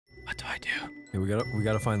do? Hey, we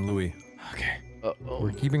gotta find Louis. Okay.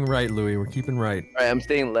 We're keeping right, Louis. We're keeping right. All right, I'm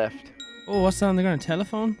staying left. Oh, what's that on the ground?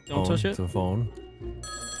 Telephone? Don't touch it. It's a phone.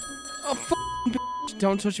 Oh,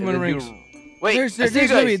 don't touch it when it rings. Wait, There's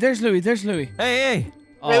Louis. There's Louis. There's Louis. Hey!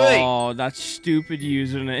 Oh, that stupid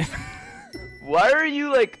username. Why are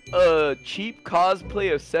you like a cheap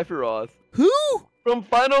cosplay of Sephiroth? Who? From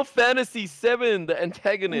Final Fantasy VII, the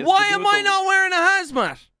antagonist. Why am I not wearing a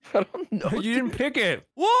hazmat? I don't know. You didn't pick it.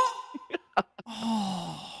 What?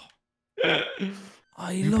 Oh.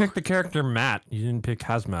 You picked the character Matt. You didn't pick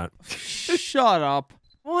Hazmat. Shut up.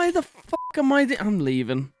 Why the fuck am I? I'm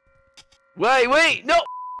leaving. Wait, no.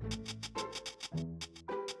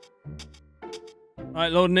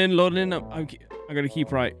 Alright, loading in. I'm gonna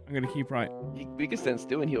keep right. We can stand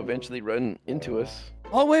still and he'll eventually run into us.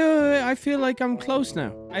 Oh, wait. I feel like I'm close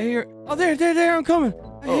now. I hear. Oh, there. I'm coming.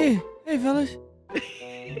 Hey, fellas.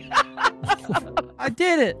 I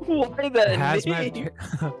did it. Why that Hazmat. name?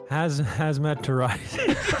 Hazmat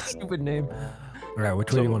Terroriser. Stupid name. All right,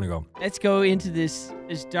 which way do you want to go? Let's go into this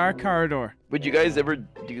dark corridor. Would you guys ever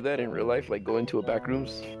do that in real life? Like go into a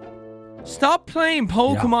Backrooms? Stop playing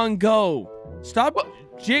Pokemon Go. Stop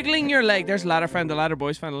jiggling your leg. There's a ladder. Found the ladder,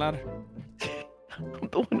 boys. Found the ladder. I'm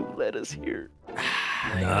the one who led us here.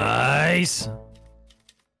 Nice.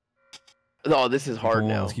 No, this is hard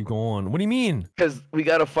now. Let's keep going. What do you mean? Because we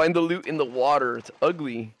gotta find the loot in the water. It's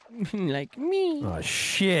ugly. Like me. Oh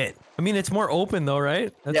shit. I mean, it's more open though,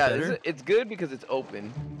 right? That's yeah, better. it's good because it's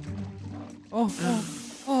open. Oh,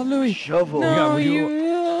 Louis. Shovel. No,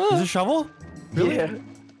 Is it a shovel? Really? Yeah.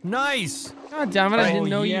 Nice. God damn it! I didn't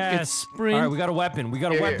know you could sprint. All right, we got a weapon. We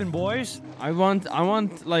got a weapon, boys. I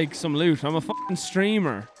want like some loot. I'm a fucking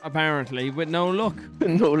streamer, apparently, with no look.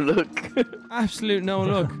 No look. Absolute no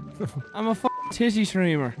look. I'm a fucking titty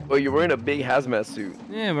streamer. Oh, you're wearing a big hazmat suit.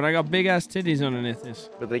 Yeah, but I got big ass titties underneath this.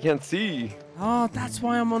 But they can't see. Oh, that's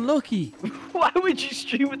why I'm unlucky. Why would you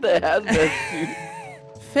stream with the hazmat suit?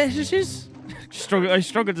 Fetishes? I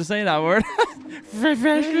struggle to say that word.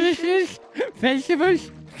 Fetishes?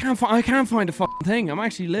 Vegetables? I can't find a fucking thing. I'm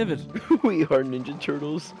actually livid. We are Ninja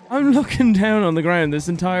Turtles. I'm looking down on the ground. This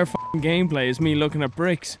entire fucking gameplay is me looking at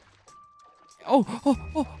bricks. Oh.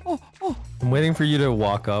 I'm waiting for you to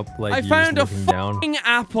walk up like I you're found a just looking down. fucking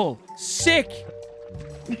apple. Sick.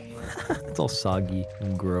 It's all soggy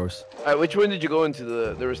and gross. All right, which one did you go into?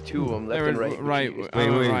 There was two of them, left and right. Right. Wait,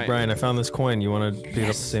 right. Brian, I found this coin. You want to pick it up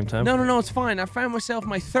at the same time? No, it's fine. I found myself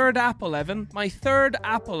my third apple, Evan. My third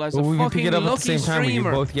apple as a we can pick fucking it up at the lucky same time. We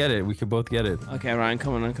streamer. can both get it. We could both get it. Okay, Ryan,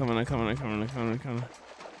 coming. I'm gonna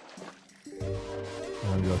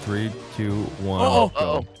go 3, 2, 1.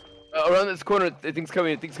 Oh. Around this corner, I think's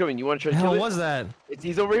coming. You want to try to kill it? What was that?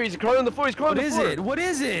 He's over here. He's crawling on the floor. What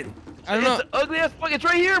is it? I don't know. It's an ugly ass fuck. It's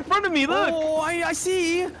right here in front of me. Look. Oh, I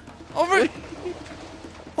see. Over.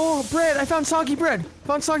 Oh, bread. I found soggy bread.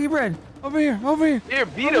 Over here. Here,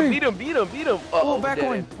 beat him. Oh, back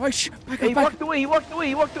one. Wait, back Hey, he up. walked away.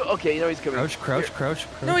 Okay, now he's coming. Crouch.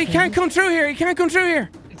 No, he can't come through here.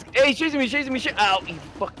 Hey, he's chasing me. Ow, he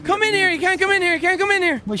fucking. Come in here. He can't come in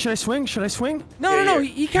here. Wait, should I swing? No.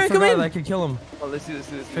 He can't come in. I could kill him. Oh, let's do this.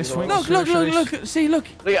 Should I swing? Look. See, look.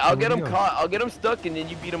 Look, I'll get him caught. I'll get him stuck, and then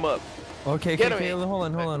you beat him up. Okay, hold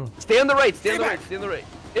on. Stay on the right. Stay on the right.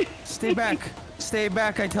 Stay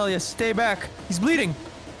back, I tell you. Stay back. He's bleeding.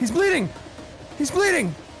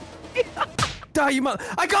 Die, you mother.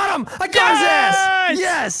 I got him! I got his ass!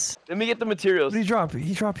 Yes! Let me get the materials. What did he drop?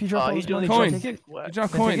 He dropped he's doing coins. Take it? He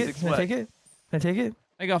dropped coins. Can I take it?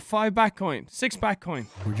 I got 5 back coin. 6 back coin.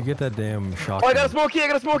 Where'd you get that damn shotgun? Oh, I got a small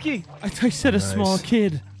key. I thought you said a small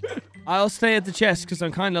kid. I'll stay at the chest because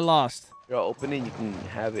I'm kind of lost. Here, I'll open it. You can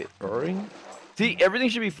have it burning. See, everything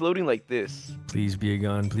should be floating like this. Please be a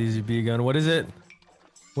gun. What is it?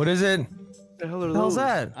 What the hell are those?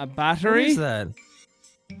 that? A battery. What is that?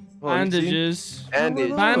 Bandages.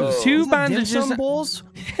 Bandage. 2 bandages. Dim sum bowls?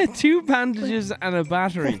 2 bandages and a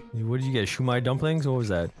battery. What did you get? Shumai dumplings? What was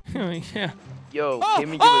that? Yeah. Yo, Oh! give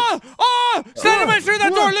me us. Slenderman, through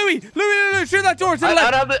that door, Louis! Louis, through that door to the I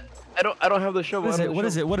left. don't have the. I don't have the shovel. What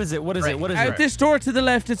is it? Out this door to the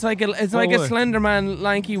left, it's like a Slenderman,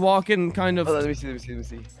 lanky walking kind of. Hold on, let me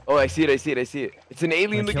see. Oh, I see it. It's an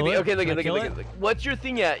alien looking thing. Okay, look. What's your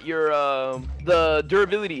thing at? Your the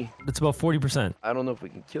durability. It's about 40%. I don't know if we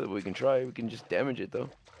can kill it, but we can try. We can just damage it though.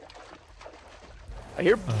 I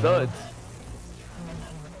hear thuds.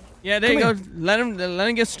 Yeah, there you go. Let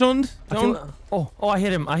him get stunned. Don't. I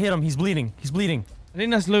hit him. He's bleeding. I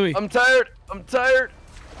think that's Louis. I'm tired.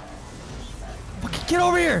 Fucking get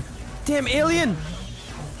over here! Damn alien!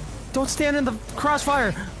 Don't stand in the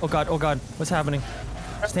crossfire! Oh god, what's happening?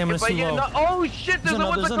 Stamina If I too get low. oh shit! There's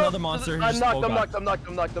another monster. I'm knocked. Oh, I'm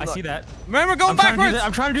God. knocked. I see that. Remember, going I'm trying to do backwards.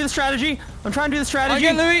 I'm trying to do the strategy.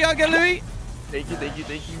 I'll get Louis. I'll get Louis. Thank you.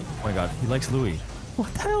 Oh my god, he likes Louis.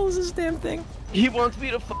 What the hell is this damn thing? He wants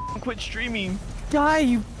me to fucking quit streaming. Die,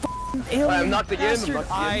 you f***ing alien I'm knocked again. bastard. I'm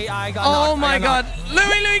knocked again. I got Oh knocked. my I got God,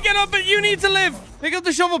 Louis, get up! But you need to live. Pick up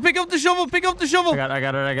the shovel. Pick up the shovel. Pick up the shovel. I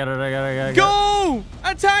got it. Go!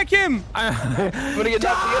 Attack him! I'm gonna get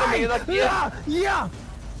knocked again. Yeah.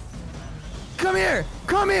 Come here.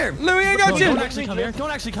 Louis, I got you. Don't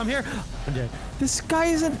actually come here. Okay. This guy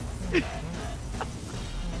isn't.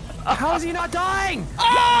 How is he not dying?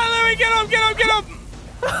 Oh, Louis, get up!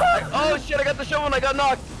 Oh shit! I got the shovel and I got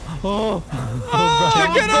knocked. Oh,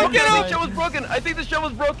 Get up! I think the shovel's broken. I think the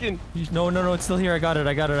shovel's broken. No, it's still here. I got it.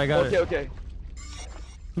 Okay.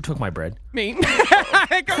 Who took my bread? Me. Come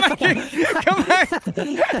back.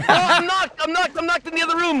 Oh, I'm knocked in the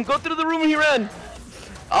other room. Go through the room he ran.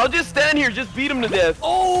 I'll just stand here. Just beat him to death.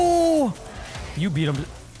 Oh! You beat him.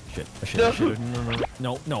 Shit.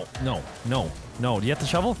 No. Do you have the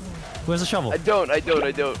shovel? Who has the shovel? I don't.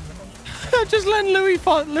 Just let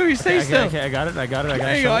Louis stay still. Okay, I got it.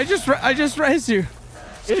 There you go. I just raised you.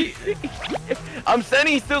 I'm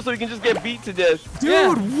standing still so he can just get beat to death. Dude,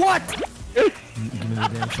 Yeah. what? Give me the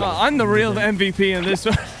damn shovel. I'm the real MVP in this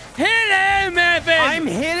one. Hit him, Evan! I'm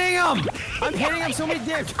hitting him so many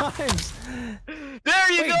damn times.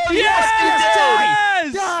 There you go.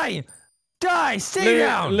 Yes! Die! Stay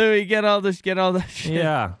down! Louis, get all this shit.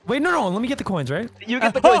 Yeah. Wait, no. Let me get the coins, right? You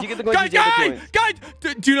get the coins. You get the coins. Guys,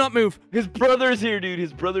 do not move. His brother's here, dude.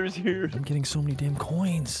 His brother's here. I'm getting so many damn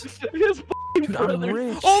coins. His fucking Dude, I'm brother.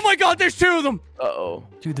 rich. Oh my God, there's 2 of them. Uh-oh.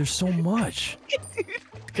 Dude, there's so much.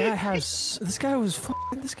 This guy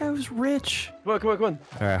was rich. Come on.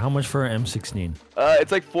 All right, how much for an M16?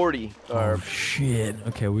 It's like 40. Oh shit.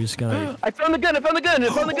 Okay, we just gotta. I found the gun.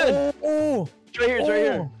 Oh. It's right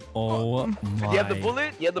here. Oh my. You have the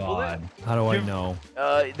bullet? God. How do I know?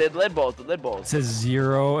 The lead balls. It says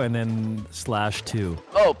 0 and then /2.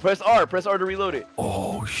 Oh, press R to reload it.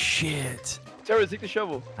 Oh shit. Terroriser, take the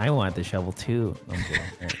shovel. I want the shovel too. I'm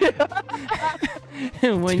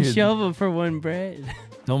kidding. One Dude. shovel for 1 bread.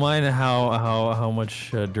 Don't mind how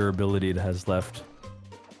much durability it has left.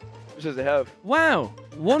 What does it have? Wow,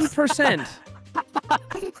 1%.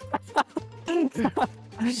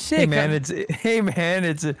 Sick. Hey man, it's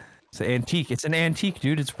an antique. It's an antique,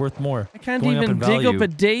 dude. It's worth more. I can't Going up even in dig up value a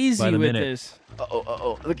daisy by the with minute. this.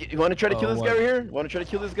 Uh-oh. Look, you want to try to kill this guy right here? You want to try to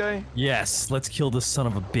kill this guy? Yes, let's kill this son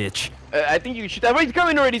of a bitch. I think you should. He's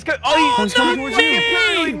coming already. He's coming. Oh, he's coming towards me! you.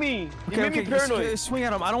 Paranoid me. He made me paranoid. Just swing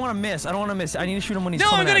at him. I don't want to miss. I need to shoot him when he's No,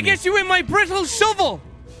 coming I'm gonna at me. get you in my brittle shovel.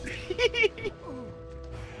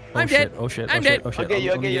 I'm dead. Oh shit. I'm dead. Oh shit. Okay,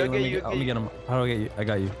 you. Let me get him. How do I get you? I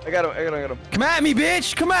got you. I got him. Come at me,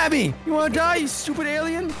 bitch! Come at me! You wanna die, you stupid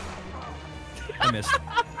alien? I missed.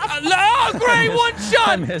 Oh, great! 1 shot.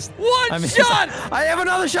 I missed. One shot. I have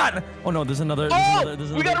another shot. Oh no, there's another. We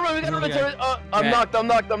gotta run. Terroriser. I'm Yeah. knocked. I'm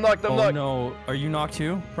knocked. Oh no, are you knocked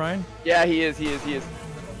too, Brian? Yeah, he is.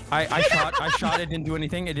 I shot. It didn't do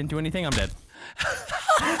anything. I'm dead.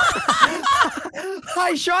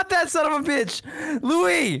 I shot that son of a bitch,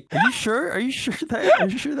 Louis. Are you sure? Are you sure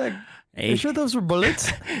those were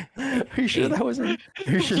bullets? Are you sure that wasn't?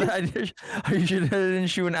 Are you sure that I didn't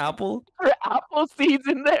shoot an apple? There are apple seeds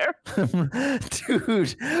in there.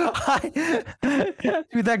 Dude,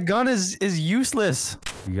 dude, that gun is useless.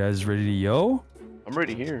 You guys ready to yo? I'm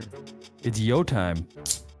ready here. It's yo time.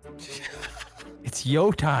 It's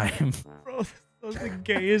yo time. Bro, that's the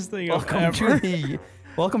gayest thing I've ever.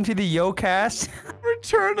 Welcome to the Yo Cast.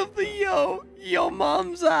 Return of the yo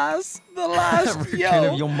mom's ass. The last Return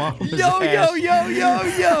of your mom's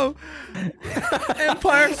yo.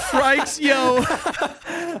 Empire strikes yo.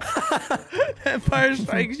 Empire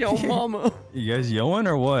strikes yo mama. You guys yoing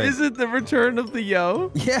or what? Is it the return of the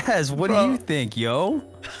yo? Yes. What do you think, yo?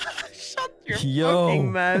 Shut your Yo.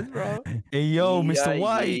 fucking mouth, bro. Hey, yo, Mr.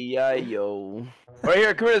 White. Yeah, yo. Right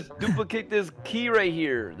here, come here. Let's duplicate this key right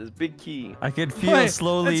here. This big key. I could feel Wait,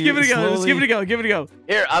 slowly. Let's give it a go. Let's give it a go. Give it a go.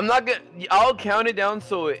 Here, I'm not gonna. I'll count it down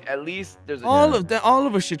so at least there's a. All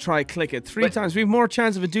of us should try click it 3 times. We have more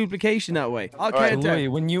chance of a duplication that way. I'll count it down. Louis,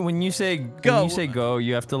 when you say go,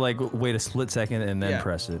 you have to like wait a split second and then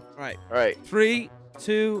press it. Right. All right. 3,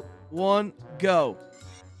 2, 1, go.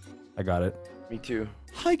 I got it. Me too.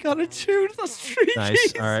 I got a 2. That's 3.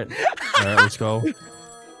 Nice. All right, let's go.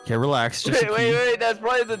 Okay, relax. Just Wait. That's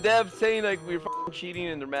probably the devs saying like we're f***ing cheating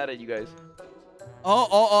and they're mad at you guys.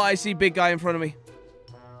 Oh! I see big guy in front of me.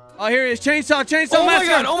 Oh, here he is. Chainsaw Oh my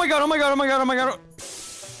god!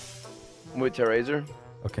 I'm with Terroriser.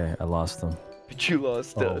 Okay, I lost them. You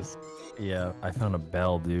lost us. Yeah, I found a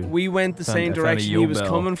bell, dude. We went the same direction he was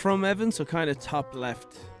coming from, Evan. So kind of top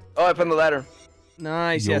left. Oh, I found the ladder.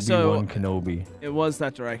 Nice. Yeah. So Kenobi. it was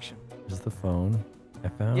that direction. There's the phone. I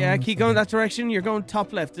found. Yeah, keep going that direction. You're going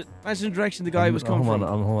top left. Imagine the direction the guy was coming from.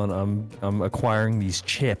 Hold on. I'm acquiring these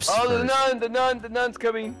chips. Oh, first. the nun's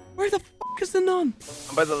coming. Where the fuck is the nun?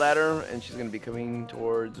 I'm by the ladder, and she's gonna be coming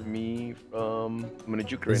towards me from. I'm gonna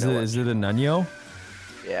juke her right now. Is it a nunyo?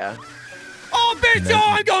 Yeah. Oh, bitch! Oh,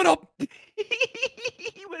 I'm going up.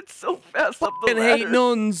 He went so fast up the I ladder. hate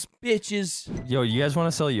nuns, bitches. Yo, you guys want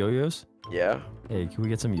to sell yo-yos? Yeah. Hey, can we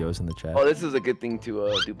get some yos in the chat? Oh, this is a good thing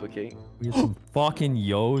to duplicate. We get some fucking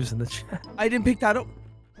yos in the chat. I didn't pick that up.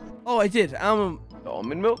 Oh, I did.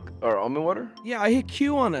 Almond milk or almond water? Yeah, I hit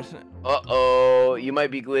Q on it. Uh-oh, you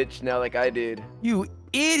might be glitched now like I did. You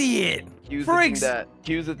idiot! Q's the thing that.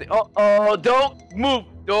 Q's the thing. Oh, don't move.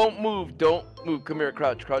 Don't move. Don't move. Come here,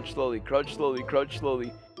 crouch. Crouch slowly. Crouch slowly. Crouch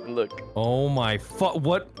slowly. And look. Oh my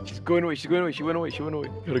what? She's going away. She's going away. She went away. She went away.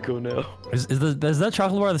 Gotta go now. Is that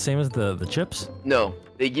chocolate bar the same as the chips? No.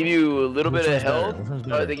 They give you a little bit of health. Which one's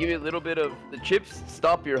better? They give you a little bit of the chips.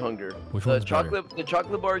 Stop your hunger. Which the one's chocolate? Better? The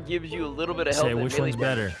chocolate bar gives you a little bit of health. Say which one's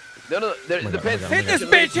better? No. It depends. Hit this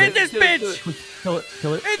bitch! Hit this bitch! Kill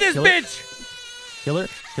it! Hit this bitch! Kill her!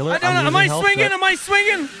 I don't know. Am I swinging? Am I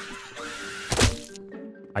swinging?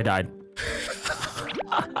 I died.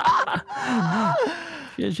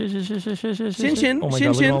 Shin Shin. Oh my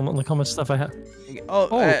Shin god! Shin. Look how much stuff I have.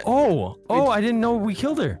 Oh, I didn't know we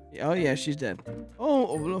killed her. Oh yeah, she's dead.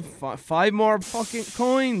 Oh, five more fucking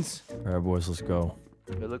coins. All right, boys, let's go.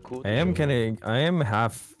 They look cool. I am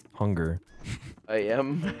half hunger. I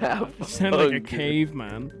am half. You sound like a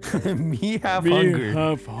caveman. Me half hunger.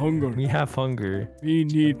 Half hunger. Me half hunger. We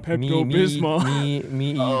need Pepto-Bismol.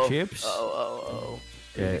 Me eat chips. Oh.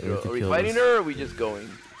 Yeah, Are we fighting her or are we just going?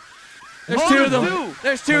 There's two of them.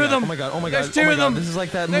 There's two of them. Oh my god. There's two of them. This is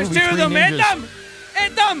like that There's movie. two of them. Hit them.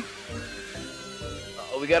 Hit them.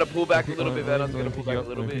 We gotta pull back a little bit. Vanon's gonna pull back a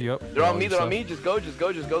little bit. They're on me. They're on me. Just go.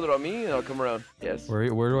 They're on me, and I'll come around. Yes. Where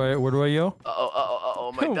do I yo?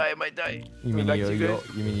 Oh. Might die. You mean yo?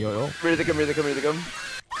 You mean yo? Here they come.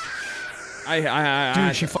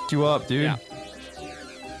 Dude, she fucked you up, dude. Yeah.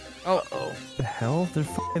 Oh. The hell?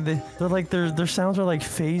 They're like their sounds are like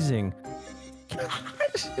phasing.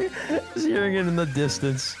 Just hearing it in the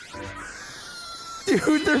distance.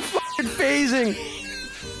 Dude, they're fucking phasing.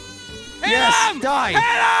 Yes,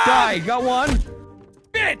 die. Got one.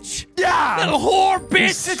 Bitch. Yeah. Little whore,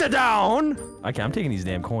 bitch. Sit down. Okay, I'm taking these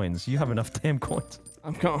damn coins. You have enough damn coins.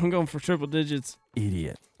 I'm going for triple digits.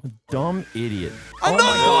 Idiot. Dumb idiot.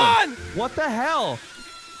 Another one. What the hell?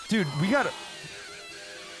 Dude, we gotta.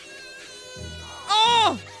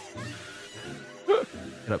 Oh.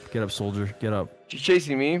 Get up, soldier. Get up. She's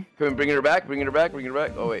chasing me. Come and bring her back.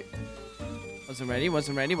 Oh wait. Wasn't ready. Oh,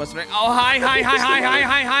 hi.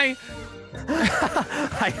 Hi.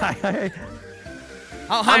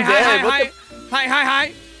 Oh,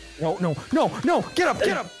 hi. No. Get up.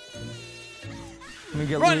 Let me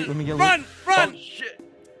get Run. Oh shit.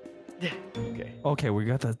 Okay, we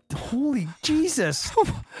got the. Holy Jesus.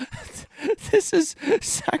 This is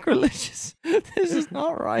sacrilegious. This is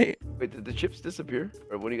not right. Wait, did the chips disappear?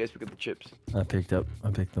 Or when do you guys pick up the chips? I picked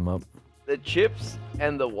them up. The chips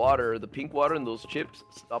and the water, the pink water and those chips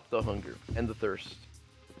stop the hunger and the thirst.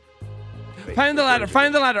 Wait, Find the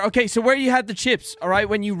ladder. Okay, so where you had the chips, all right,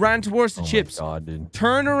 when you ran towards the chips. Oh my god, dude.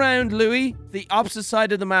 Turn around, Louis, the opposite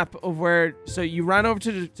side of the map of where, so you ran over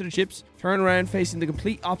to the chips, turn around facing the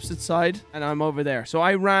complete opposite side, and I'm over there. So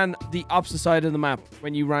I ran the opposite side of the map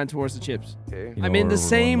when you ran towards the chips. Okay. I'm in the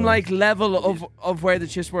same level of where the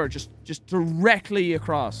chips were, just directly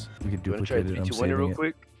across. We could You wanna try duplicate it. 3, I'm 2, 1 saving real it.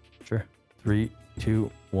 quick? Sure. 3, 2,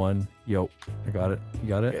 1. Yo, I got it. You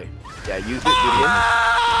got it? Okay. Yeah, use it,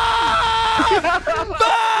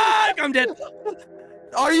 Fuck! I'm dead.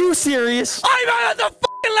 Are you serious? I'm on the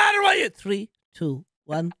fucking ladder while you. 3, 2,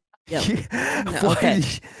 1. Yeah. Okay.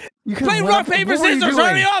 Play rock, paper, scissors.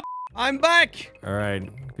 Hurry up! I'm back. All right.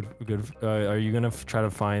 Good. Are you gonna try to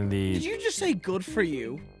find the? Did you just say good for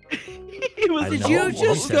you? Did you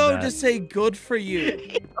just go to say good for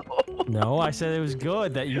you? No, I said it was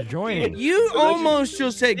good that you're joining. You almost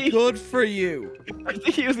just said good for you. I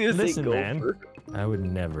think he was gonna say Listen, man. gopher. I would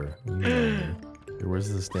never. You know me. Where's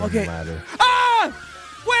this damn ladder? Ah!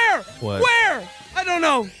 Where? What? Where? I don't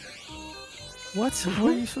know. What?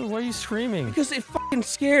 Why are you screaming? Because it fucking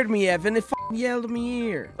scared me, Evan. It fucking yelled in my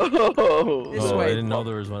ear. Oh. This I way. didn't know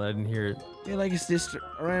there was one. I didn't hear it. I feel like it's this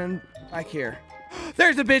around back here.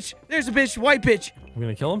 There's a bitch. White bitch. I'm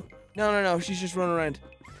gonna kill him? No. She's just running around.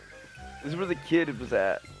 This is where the kid was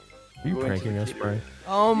at. Are you pranking us, Brian?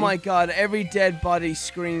 Oh my god, every dead body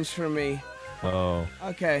screams for me. Oh.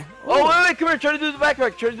 Okay. Oh, wait, come here. Try to do the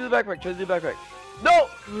backpack. Try to do the backpack. Try to do the backpack. No!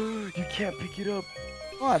 You can't pick it up.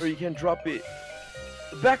 What? Or you can't drop it.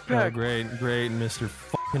 The Oh, backpack. great, Mr.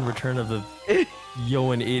 Fucking Return of the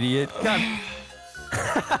Yo, an idiot. God.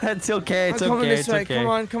 It's okay, it's I'm coming okay, this it's way. okay.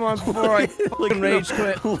 Come on, before I fucking rage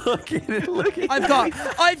quit. Look at it, look at it.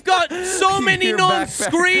 I've got so many Your nuns backpack.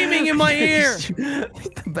 screaming in my ear.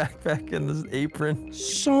 The backpack and this apron.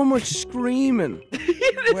 So much screaming.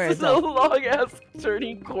 This Where is the- a long ass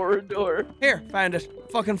turning corridor. Here, found it.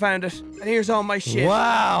 Fucking found it. And here's all my shit.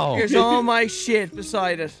 Wow. Here's all my shit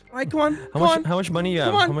beside it. All right, come on. Come on. How much money you have?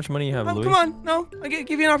 Come on. How much money you have, Oh, Louis? come on. No, I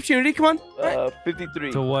give you an opportunity. Come on. All right.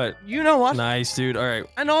 53. To what? You know what? Nice, dude. All right.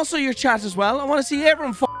 And also your chat as well. I want to see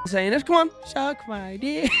everyone fucking saying it. Come on. Suck my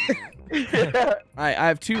dick. Alright, I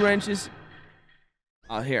have 2 wrenches.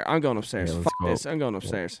 Oh, here. I'm going upstairs. Yeah, let's Fuck go. this. I'm going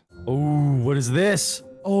upstairs. Oh, what is this?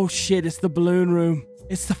 Oh, shit. It's the balloon room.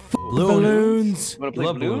 It's the fucking Balloon. balloons. You wanna play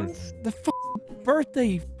Love balloons? The fucking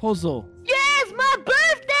birthday puzzle. Yes, my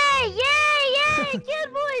birthday! Yay, yay,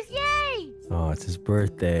 kid boys, yay! Oh, it's his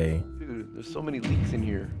birthday. Dude, there's so many leaks in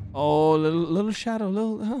here. Oh, little shadow.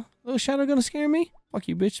 Little shadow gonna scare me? Fuck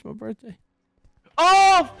you, bitch. It's my birthday.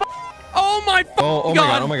 Oh, Oh, my fucking Oh my god.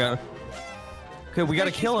 god, oh my god. Okay, we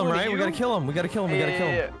gotta She's kill him, going to right? We you? gotta kill him. We gotta kill him. We gotta kill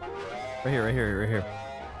him. Yeah. Right here.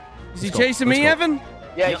 Is he Let's go. chasing Let's me, go. Evan?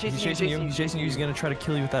 Yeah, Yep, he's chasing you. He's chasing you. He's gonna try to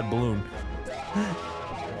kill you with that balloon.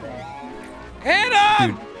 Hit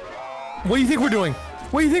him! Dude. What do you think we're doing?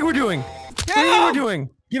 What do you think we're doing? What do you think we're doing?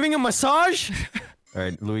 Giving him a massage? All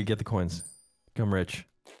right, Louis, get the coins. Become rich.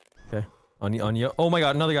 Okay. On you. Oh my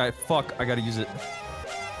god, another guy. Fuck, I gotta use it.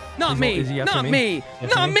 Not me. Is he after Not me? me.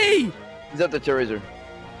 After Not me. He's at the Terroriser.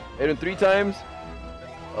 Hit him 3 times.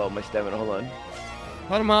 Oh, my stamina. Hold on.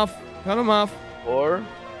 Cut him off. Cut him off. 4,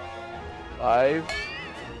 5,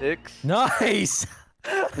 6. Nice!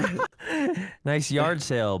 Nice yard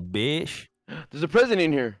sale, bitch. There's a present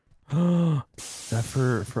in here. Is that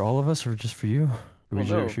for all of us or just for you?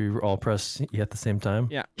 Should we all press E at the same time?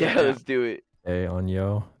 Yeah. Yeah, let's do it. Okay, on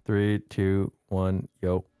yo. 3, 2, 1,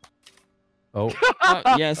 yo. Oh.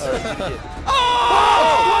 Yes. What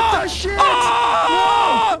the shit?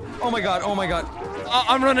 Oh my god, oh my god.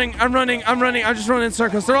 I'm running. I'm just running in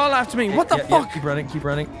circles. They're all after me. What the Yeah, fuck? keep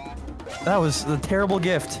running. That was a terrible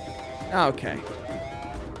gift. Okay.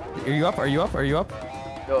 Are you up?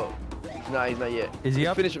 No. Nah, he's not yet. Is he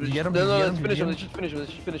up? Finish him. Did you get him? No, Did you no, get let's him? finish Did him. you Let's just finish him.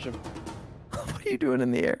 Let's just finish him. What are you doing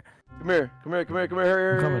in the air? Come here.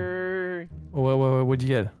 Hurry. What, what'd you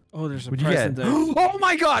get? Oh, there's a What'd you get? present there. Oh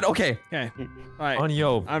my god, okay. Okay. All right. On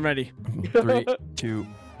yo. I'm ready. 3, 2,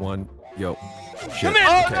 1, yo. Shit. Come in.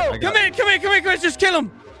 Oh, Okay, no. I got it. Come in. Just kill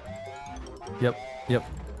him. Yep.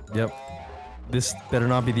 This better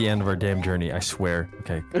not be the end of our damn journey, I swear.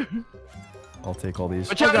 Okay. I'll take all these.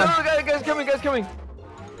 Watch out! God. No, guys coming!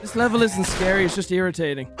 This level isn't scary. It's just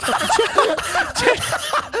irritating.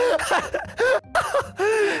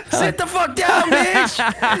 Sit the fuck down,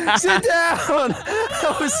 bitch! Sit down!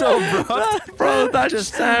 That was so abrupt. Bro, that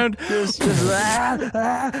just sound. Just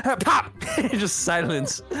pop! Just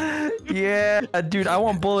silence. Yeah, dude, I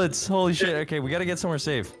want bullets. Holy shit. Okay, we gotta get somewhere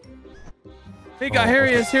safe. Big guy, here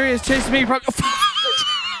he is, chasing me. Look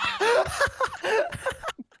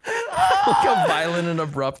how violent and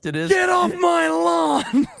abrupt it is. Get off my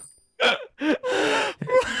lawn!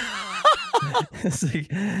 It's like,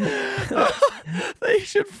 They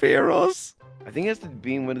should fear us. I think it has to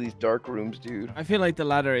be in one of these dark rooms, dude. I feel like the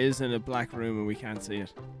ladder is in a black room and we can't see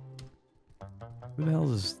it. who the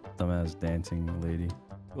hell is this dumbass dancing lady?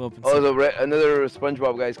 Go up and Oh, see. another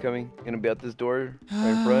SpongeBob guy's coming. Gonna be at this door right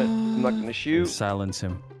in front. I'm not gonna shoot. Silence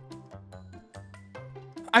him.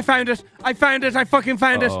 I found it. I fucking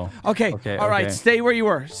found Uh-oh. it. Okay. Okay, All right. okay. Stay where you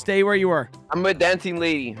were. I'm a dancing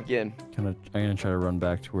lady again. I'm gonna try to run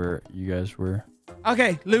back to where you guys were.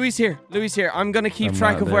 Okay. Louis here. I'm gonna keep I'm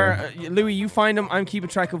track not of where. Louis, you find him. I'm keeping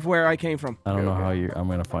track of where I came from. I don't know Okay. how I'm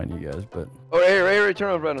gonna find you guys, but Oh, right here. Turn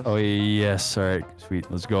around, Brandon. oh yes, all right, sweet.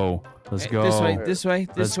 Let's go. Let's go. This way.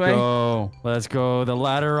 Let's go. Let's go. The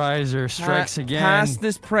Ladderizer strikes again. Past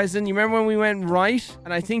this present. You remember when we went right?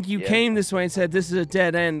 And I think you Yeah. came this way and said this is a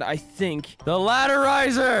dead end. I think. The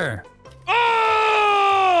Ladderizer.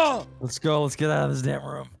 Oh! Let's go. Let's get out of this damn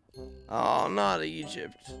room. Oh, not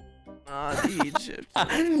Egypt. Not Egypt.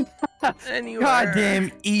 Anywhere.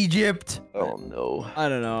 Goddamn Egypt. Oh no. I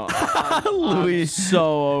don't know. I'm Louis.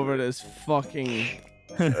 so over this fucking.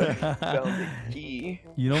 Found the key.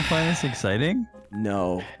 You don't find this exciting?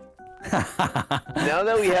 No. Now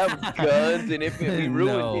that we have guns and if we ruined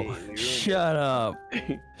No. it. We ruined Shut up.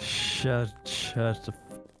 Shut the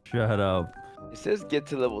Shut up. It says get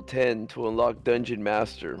to level 10 to unlock Dungeon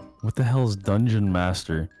Master. What the hell is Dungeon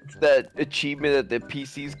Master? It's that achievement that the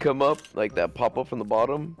PCs come up, like that pop up from the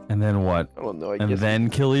bottom. And then what? I don't know. I And guess then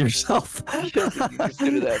kill yourself? I guess you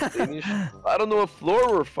consider that finished. I don't know what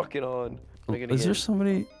floor we're fucking on. Am I gonna Is there get-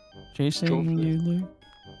 somebody chasing Trophy. you, Luke?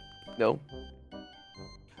 No.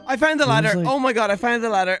 I found the ladder. like- Oh my god, I found the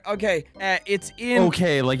ladder. Okay, it's in.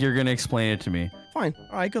 Okay, like you're gonna explain it to me. Fine.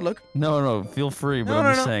 All right, good luck. No, feel free, but No, I'm no,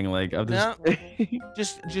 just no. saying, like, I'm just... No,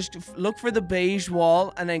 just look for the beige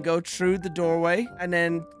wall and then go through the doorway and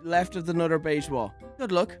then left of another beige wall.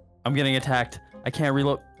 Good luck. I'm getting attacked. I can't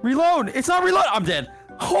reload. Reload! It's not reload! I'm dead.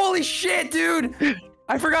 Holy shit, dude!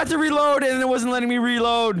 I forgot to reload and it wasn't letting me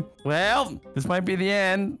reload. Well, this might be the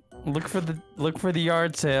end. Look for the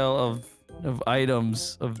yard sale of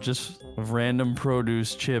items of random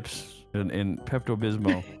produce chips in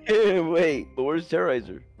Pepto-Bismol. Wait, but where's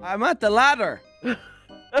Terroriser? I'm at the ladder.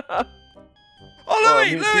 Oh, Oh,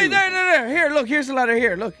 Louis, me Louis, too. there. Here, look, here's the ladder.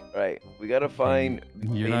 Here, look. Right, we gotta find.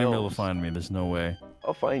 You're not gonna be able Thanos. to find me. There's no way.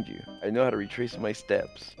 I'll find you. I know how to retrace my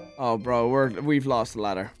steps. Oh, bro, we've lost the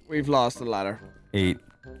ladder. We've lost the ladder. 8,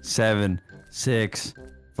 7, 6,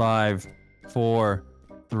 5, 4,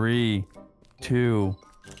 3, 2,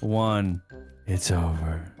 1. It's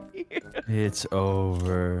over. It's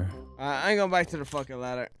over. I ain't going back to the fucking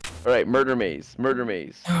ladder. All right, murder maze. Murder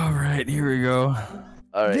maze. All right, here we go.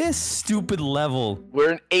 All right, This stupid level.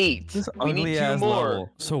 we're an 8. This We need ugly 2 ass more. level.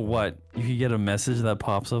 So what? You could get a message that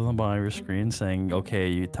pops up on the bottom of your screen saying, "Okay,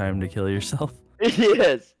 you time to kill yourself."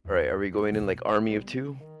 Yes. All right, are we going in like army of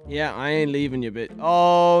 2? Yeah, I ain't leaving you, bit.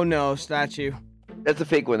 Oh, no, statue. That's a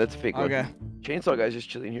fake one. That's a fake Okay. one. Chainsaw guy's just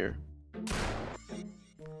chilling here.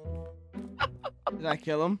 Did I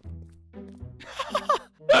kill him?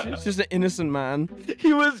 It's just an innocent man.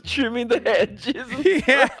 He was trimming the hedges.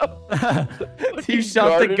 Yeah. He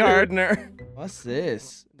shot the Gardener. gardener. What's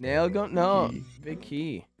this? Nail gun? No. Big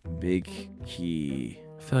key. Big key.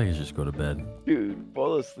 I feel like I should just go to bed. Dude,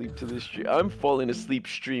 fall asleep to this stream. I'm falling asleep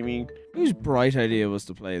streaming. Whose bright idea was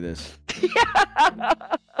to play this?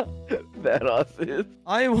 Badass is.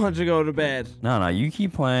 I want to go to bed. No, you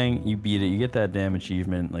keep playing. You beat it. You get that damn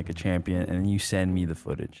achievement like a champion, and then you send me the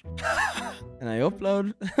footage. And I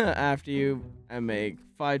upload after you and make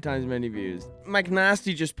 5 times many views.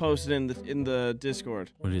 McNasty just posted in the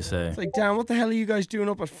Discord. What do you say? It's like, damn, what the hell are you guys doing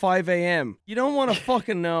up at 5 a.m.? You don't want to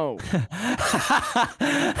fucking know.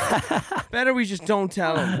 Better we just don't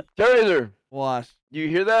tell him. Terroriser, What? you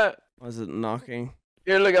hear that? Was it knocking?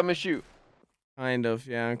 Here, look, I'm gonna shoot. Kind of.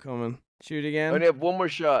 Yeah, I'm coming. Shoot I again. only have one more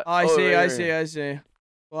shot. Oh, I Oh, see, right, I right, see, right. I see.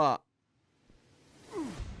 What?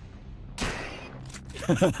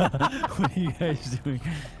 What are you guys doing?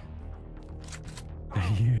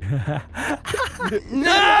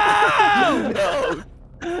 No! No!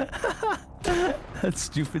 That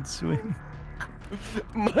stupid swing.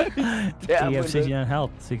 My dad You have was 69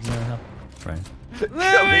 health. 69 health. Right.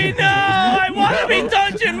 Louis, no! I want to be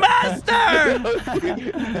Dungeon Master!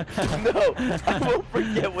 No, I won't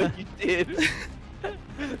forget what you did.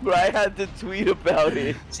 But I had to tweet about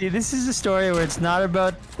it. See, this is a story where it's not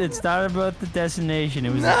about the destination.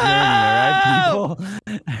 It was No! a journey, all right, people.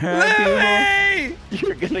 All right, Louis!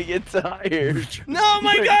 You're gonna get tired. No,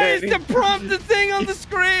 my guy is to prompt the thing on the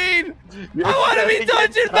screen! I want to be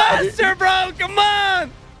Dungeon Master, bro! Come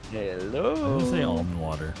on! Hello. people. I'm gonna say almond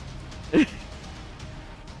water. Like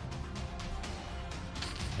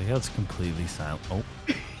how it's completely silent. Oh.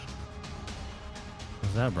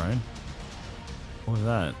 What's that, Brian? What was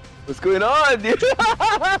that? What's going on, dude?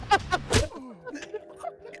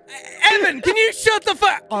 Evan, can you shut the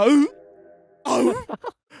fuck? Oh,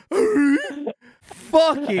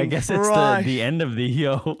 fucking! I guess it's Christ. the end of the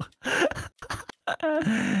yo.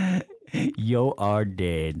 Yo are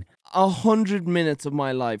dead. 100 minutes of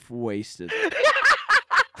my life wasted.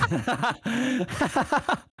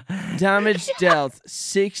 Damage dealt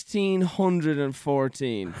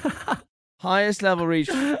 1614. Highest level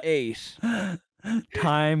reached 8.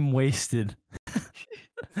 Time wasted.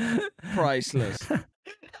 Priceless.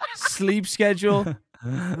 Sleep schedule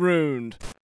ruined.